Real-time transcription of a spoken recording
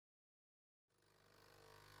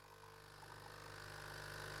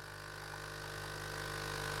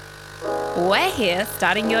We're here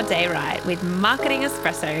starting your day right with Marketing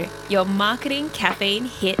Espresso, your marketing caffeine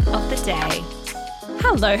hit of the day.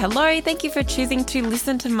 Hello. Thank you for choosing to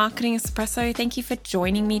listen to Marketing Espresso. Thank you for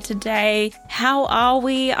joining me today. How are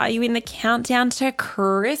we? Are you in the countdown to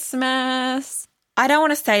Christmas? I don't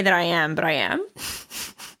want to say that I am, but I am.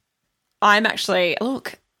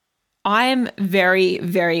 I'm very,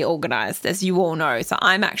 very organized, as you all know. So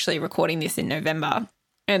I'm actually recording this in November.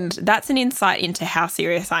 And that's an insight into how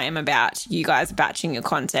serious I am about you guys batching your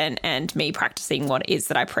content and me practicing what it is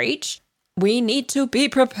that I preach. We need to be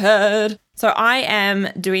prepared. So I am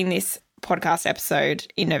doing this podcast episode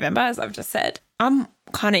in November, as I've just said. I'm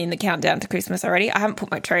kind of in the countdown to Christmas already. I haven't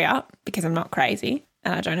put my tree up because I'm not crazy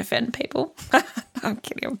and I don't offend people. I'm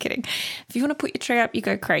kidding. If you want to put your tree up, you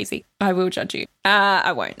go crazy. I will judge you.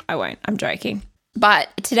 I won't. I'm joking. But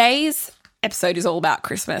today's episode is all about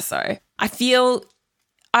Christmas. So I feel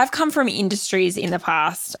I've come from industries in the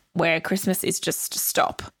past where Christmas is just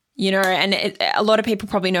stop, and a lot of people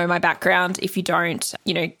probably know my background. If you don't,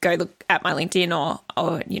 go look at my LinkedIn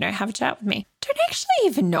or have a chat with me. Don't actually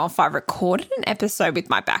even know if I recorded an episode with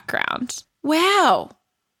my background. Wow.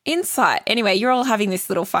 Insight. Anyway, you're all having this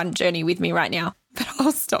little fun journey with me right now, but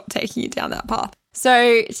I'll stop taking you down that path.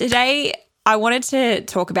 So today I wanted to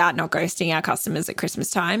talk about not ghosting our customers at Christmas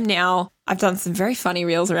time. Now, I've done some very funny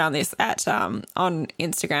reels around this on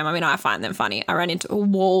Instagram. I mean, I find them funny. I ran into a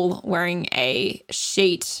wall wearing a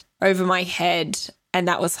sheet over my head, and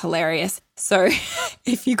that was hilarious. So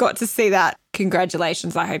if you got to see that,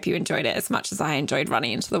 congratulations. I hope you enjoyed it as much as I enjoyed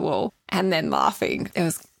running into the wall and then laughing. It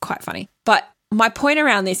was quite funny. But my point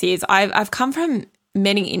around this is I've come from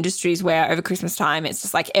many industries where over Christmas time, it's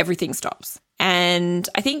just like everything stops. And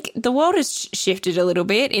I think the world has shifted a little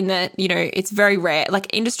bit in that, it's very rare. Like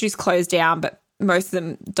industries close down, but most of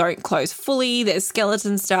them don't close fully. There's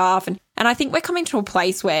skeleton staff. And I think we're coming to a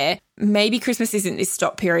place where maybe Christmas isn't this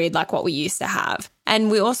stop period like what we used to have.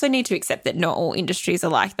 And we also need to accept that not all industries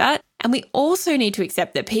are like that. And we also need to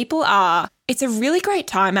accept that it's a really great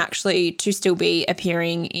time actually to still be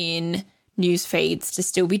appearing in news feeds, to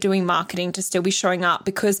still be doing marketing, to still be showing up,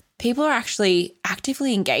 because people are actually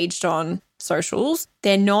actively engaged on socials.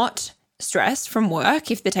 They're not stressed from work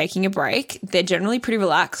if they're taking a break. They're generally pretty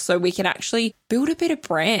relaxed, so we can actually build a bit of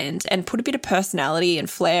brand and put a bit of personality and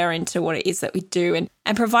flair into what it is that we do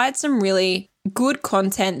and provide some really good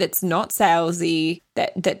content that's not salesy,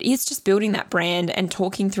 that is just building that brand and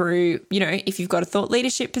talking through, if you've got a thought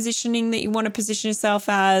leadership positioning that you want to position yourself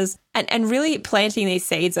as, and really planting these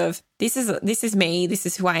seeds of this is me, this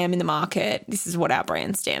is who I am in the market, this is what our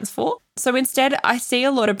brand stands for. So instead, I see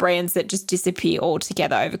a lot of brands that just disappear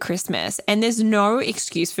altogether over Christmas, and there's no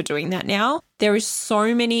excuse for doing that now. There is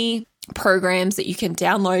so many programs that you can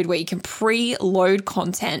download where you can pre-load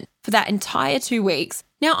content for that entire 2 weeks.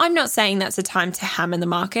 Now, I'm not saying that's a time to hammer the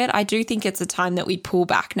market. I do think it's a time that we pull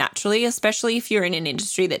back naturally, especially if you're in an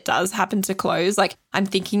industry that does happen to close. Like I'm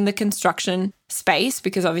thinking the construction space,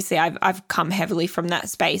 because obviously I've come heavily from that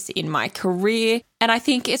space in my career. And I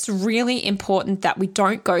think it's really important that we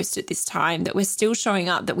don't ghost at this time, that we're still showing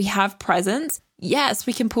up, that we have presence. Yes,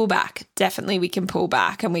 we can pull back. Definitely we can pull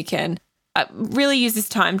back, and we can really use this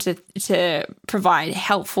time to provide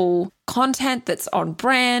helpful content that's on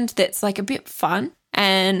brand, that's like a bit fun.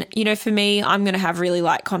 And, for me, I'm going to have really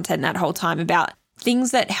light content that whole time about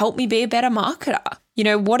things that help me be a better marketer.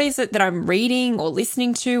 What is it that I'm reading or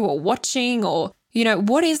listening to or watching, or,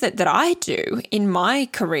 what is it that I do in my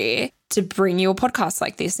career to bring you a podcast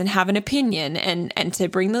like this and have an opinion, and to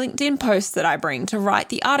bring the LinkedIn posts that I bring, to write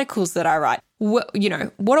the articles that I write. What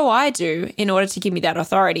do I do in order to give me that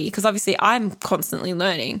authority? Because obviously I'm constantly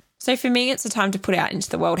learning. So for me, it's a time to put out into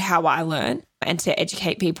the world how I learn and to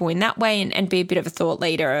educate people in that way and be a bit of a thought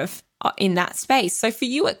leader in that space. So for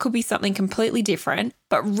you, it could be something completely different.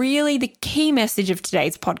 But really the key message of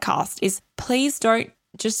today's podcast is please don't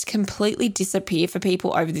just completely disappear for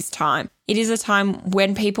people over this time. It is a time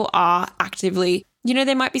when people are actively,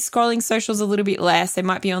 they might be scrolling socials a little bit less. They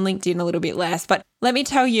might be on LinkedIn a little bit less. But let me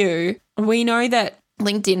tell you, we know that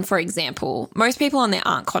LinkedIn, for example, most people on there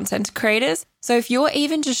aren't content creators. So if you're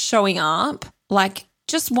even just showing up like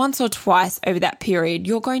just once or twice over that period,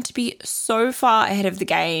 you're going to be so far ahead of the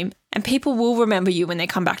game, and people will remember you when they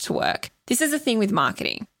come back to work. This is the thing with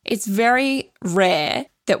marketing. It's very rare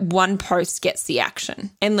that one post gets the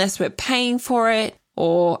action unless we're paying for it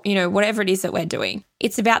or, whatever it is that we're doing.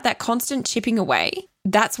 It's about that constant chipping away.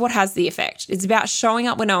 That's what has the effect. It's about showing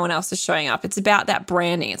up when no one else is showing up. It's about that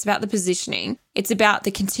branding. It's about the positioning. It's about the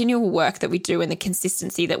continual work that we do and the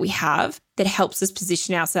consistency that we have that helps us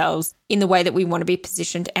position ourselves in the way that we want to be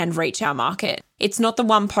positioned and reach our market. It's not the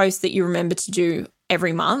one post that you remember to do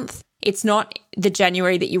every month. It's not the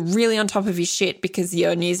January that you're really on top of your shit because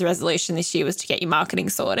your New Year's resolution this year was to get your marketing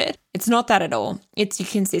sorted. It's not that at all. It's your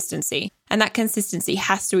consistency. And that consistency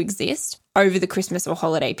has to exist over the Christmas or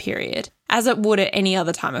holiday period, as it would at any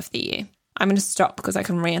other time of the year. I'm going to stop because I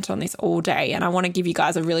can rant on this all day, and I want to give you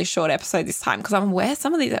guys a really short episode this time because I'm aware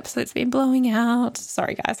some of these episodes have been blowing out.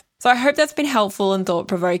 Sorry, guys. So I hope that's been helpful and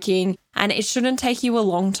thought-provoking, and it shouldn't take you a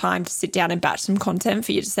long time to sit down and batch some content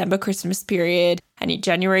for your December Christmas period and your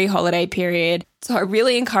January holiday period. So I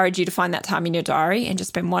really encourage you to find that time in your diary and just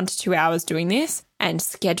spend 1 to 2 hours doing this and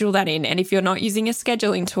schedule that in. And if you're not using a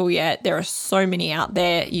scheduling tool yet, there are so many out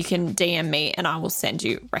there. You can DM me and I will send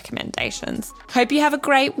you recommendations. Hope you have a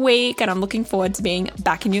great week, and I'm looking forward to being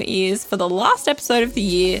back in your ears for the last episode of the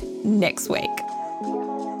year next week.